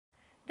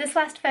This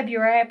last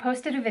February, I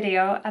posted a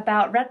video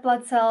about red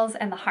blood cells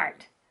and the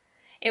heart.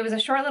 It was a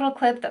short little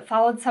clip that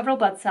followed several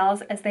blood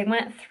cells as they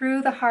went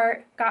through the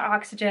heart, got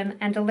oxygen,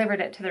 and delivered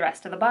it to the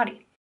rest of the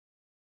body.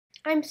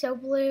 I'm so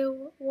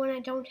blue when I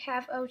don't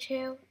have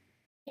O2.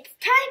 It's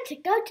time to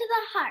go to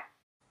the heart.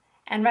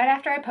 And right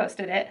after I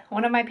posted it,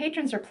 one of my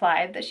patrons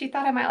replied that she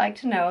thought I might like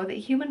to know that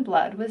human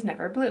blood was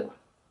never blue.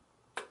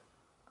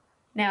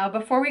 Now,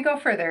 before we go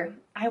further,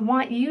 I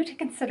want you to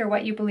consider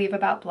what you believe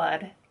about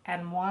blood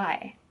and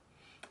why.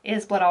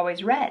 Is blood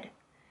always red?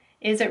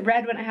 Is it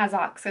red when it has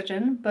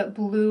oxygen, but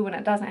blue when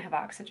it doesn't have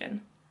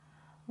oxygen?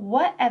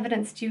 What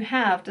evidence do you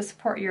have to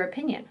support your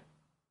opinion?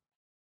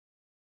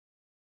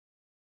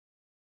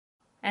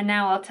 And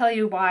now I'll tell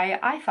you why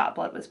I thought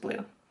blood was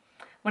blue.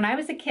 When I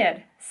was a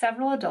kid,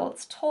 several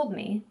adults told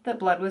me that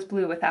blood was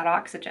blue without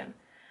oxygen.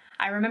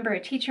 I remember a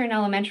teacher in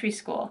elementary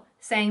school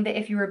saying that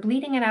if you were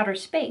bleeding in outer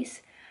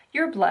space,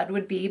 your blood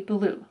would be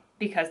blue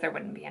because there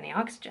wouldn't be any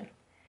oxygen.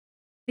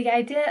 The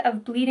idea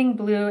of bleeding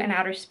blue in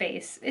outer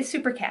space is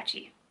super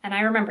catchy, and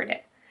I remembered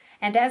it.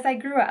 And as I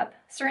grew up,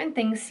 certain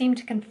things seemed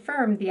to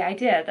confirm the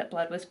idea that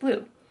blood was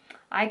blue.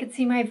 I could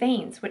see my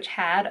veins, which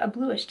had a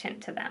bluish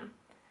tint to them.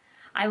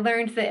 I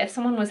learned that if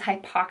someone was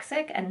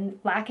hypoxic and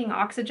lacking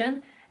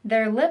oxygen,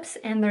 their lips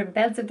and the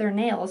beds of their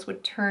nails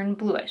would turn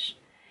bluish.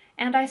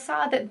 And I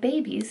saw that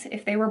babies,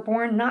 if they were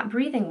born not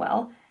breathing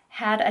well,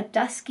 had a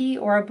dusky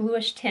or a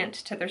bluish tint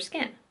to their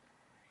skin.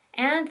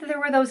 And there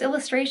were those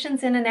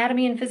illustrations in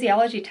anatomy and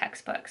physiology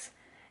textbooks.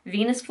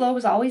 Venous flow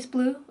was always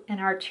blue, and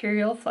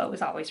arterial flow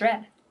was always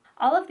red.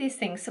 All of these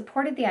things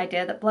supported the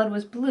idea that blood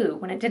was blue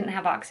when it didn't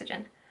have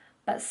oxygen.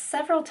 But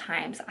several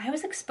times I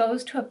was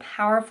exposed to a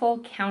powerful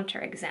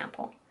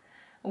counterexample.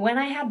 When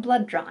I had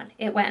blood drawn,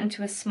 it went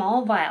into a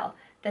small vial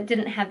that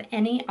didn't have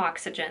any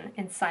oxygen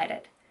inside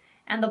it.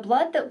 And the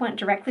blood that went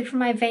directly from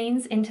my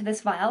veins into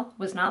this vial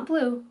was not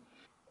blue,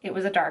 it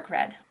was a dark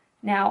red.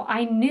 Now,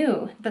 I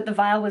knew that the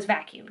vial was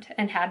vacuumed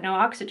and had no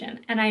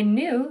oxygen, and I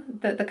knew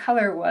that the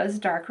color was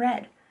dark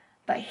red.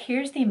 But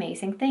here's the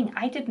amazing thing,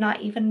 I did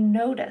not even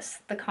notice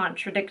the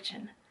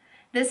contradiction.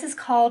 This is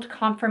called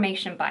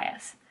confirmation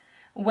bias.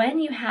 When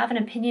you have an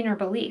opinion or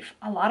belief,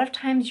 a lot of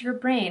times your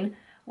brain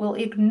will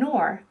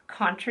ignore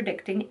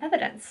contradicting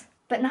evidence,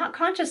 but not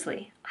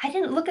consciously. I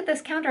didn't look at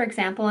this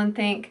counterexample and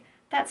think,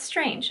 that's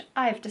strange,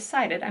 I've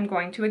decided I'm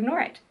going to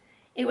ignore it.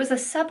 It was a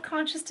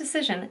subconscious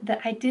decision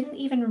that I didn't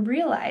even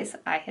realize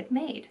I had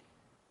made.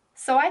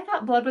 So I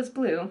thought blood was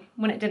blue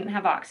when it didn't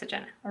have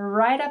oxygen,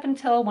 right up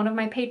until one of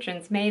my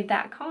patrons made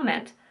that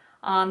comment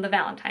on the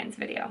Valentine's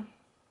video.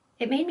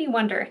 It made me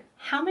wonder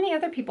how many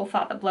other people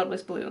thought that blood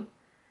was blue.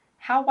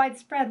 How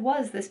widespread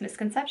was this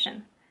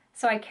misconception?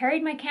 So I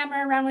carried my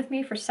camera around with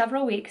me for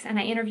several weeks and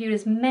I interviewed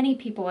as many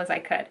people as I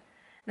could.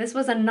 This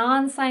was a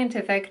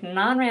non-scientific,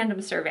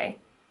 non-random survey,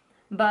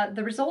 but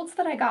the results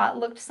that I got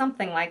looked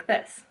something like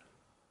this.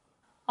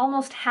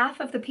 Almost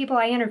half of the people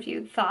I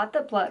interviewed thought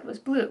that blood was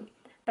blue,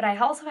 but I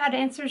also had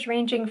answers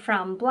ranging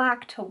from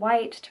black to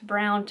white to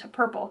brown to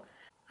purple.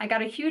 I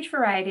got a huge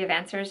variety of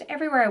answers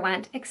everywhere I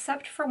went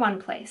except for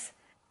one place.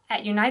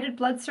 At United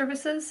Blood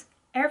Services,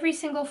 every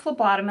single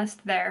phlebotomist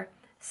there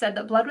said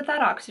that blood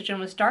without oxygen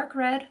was dark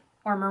red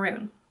or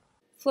maroon.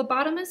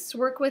 Phlebotomists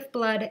work with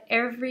blood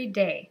every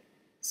day,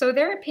 so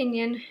their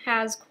opinion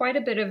has quite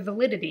a bit of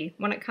validity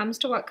when it comes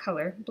to what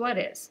color blood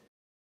is.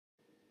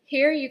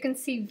 Here you can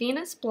see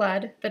venous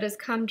blood that has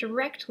come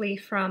directly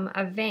from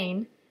a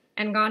vein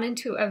and gone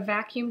into a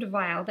vacuumed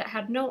vial that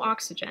had no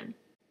oxygen.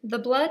 The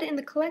blood in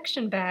the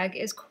collection bag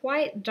is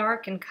quite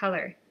dark in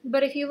color,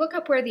 but if you look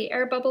up where the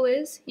air bubble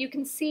is, you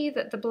can see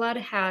that the blood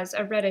has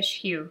a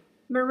reddish hue.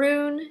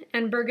 Maroon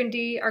and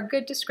burgundy are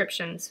good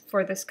descriptions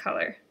for this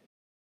color.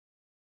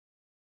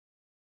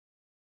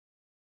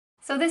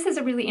 So this is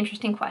a really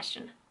interesting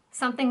question.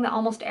 Something that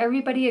almost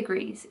everybody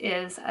agrees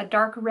is a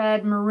dark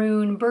red,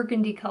 maroon,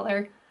 burgundy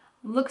color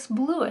looks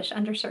bluish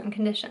under certain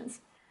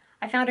conditions.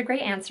 I found a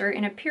great answer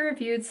in a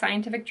peer-reviewed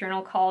scientific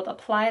journal called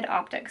Applied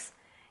Optics.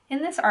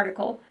 In this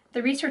article,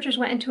 the researchers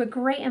went into a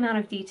great amount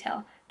of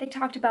detail. They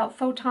talked about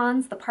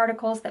photons, the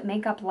particles that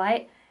make up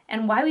light,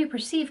 and why we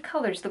perceive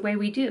colors the way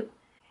we do.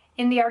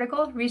 In the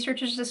article,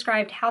 researchers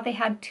described how they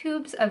had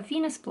tubes of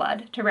venous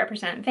blood to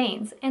represent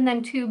veins, and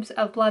then tubes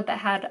of blood that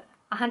had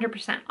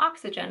 100%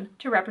 oxygen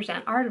to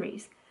represent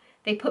arteries.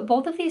 They put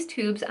both of these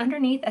tubes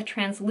underneath a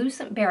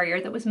translucent barrier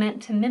that was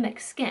meant to mimic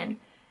skin,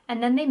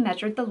 and then they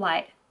measured the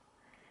light.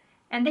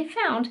 And they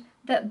found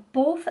that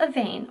both a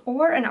vein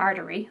or an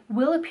artery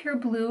will appear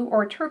blue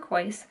or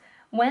turquoise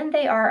when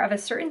they are of a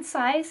certain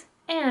size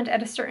and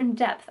at a certain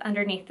depth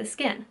underneath the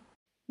skin.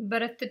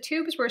 But if the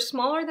tubes were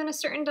smaller than a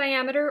certain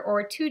diameter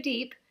or too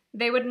deep,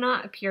 they would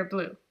not appear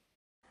blue.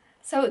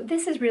 So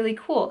this is really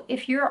cool.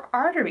 If your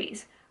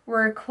arteries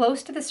were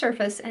close to the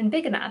surface and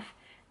big enough,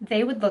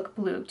 they would look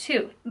blue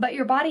too. But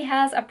your body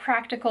has a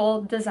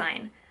practical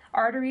design.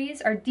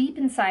 Arteries are deep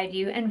inside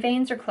you and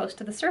veins are close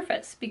to the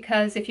surface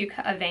because if you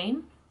cut a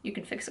vein, you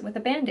can fix it with a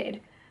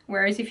Band-Aid.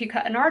 Whereas if you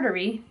cut an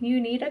artery, you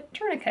need a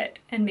tourniquet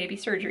and maybe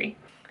surgery.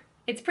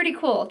 It's pretty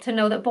cool to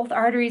know that both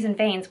arteries and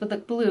veins would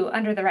look blue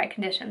under the right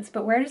conditions,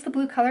 but where does the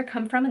blue color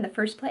come from in the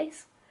first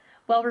place?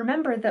 Well,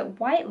 remember that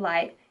white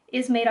light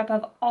is made up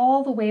of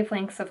all the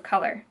wavelengths of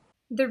color.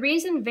 The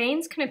reason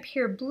veins can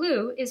appear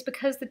blue is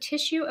because the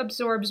tissue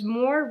absorbs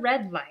more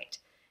red light,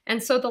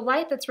 and so the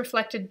light that's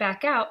reflected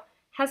back out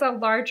has a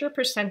larger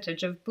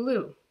percentage of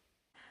blue.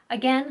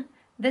 Again,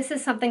 this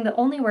is something that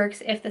only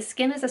works if the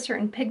skin is a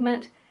certain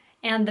pigment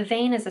and the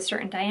vein is a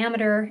certain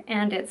diameter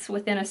and it's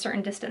within a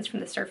certain distance from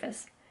the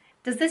surface.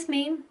 Does this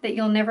mean that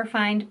you'll never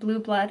find blue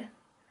blood?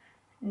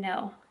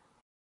 No.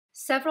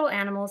 Several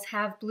animals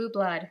have blue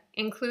blood,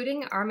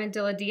 including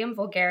Armadillidium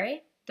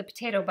vulgare, the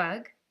potato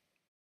bug,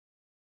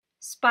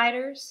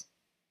 spiders,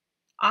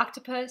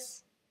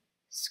 octopus,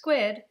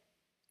 squid,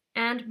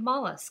 and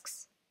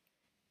mollusks.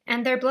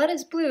 And their blood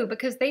is blue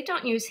because they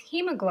don't use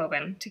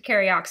hemoglobin to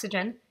carry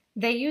oxygen,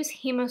 they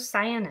use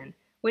hemocyanin,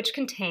 which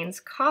contains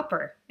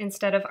copper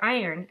instead of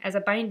iron as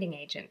a binding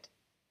agent.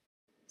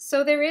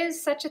 So there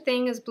is such a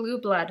thing as blue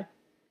blood,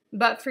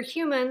 but for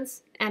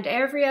humans and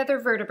every other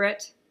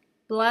vertebrate,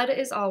 blood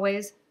is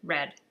always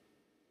red.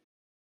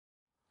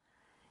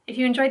 If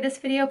you enjoyed this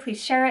video,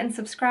 please share it and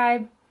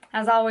subscribe.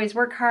 As always,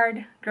 work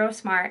hard, grow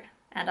smart,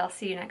 and I'll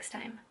see you next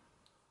time.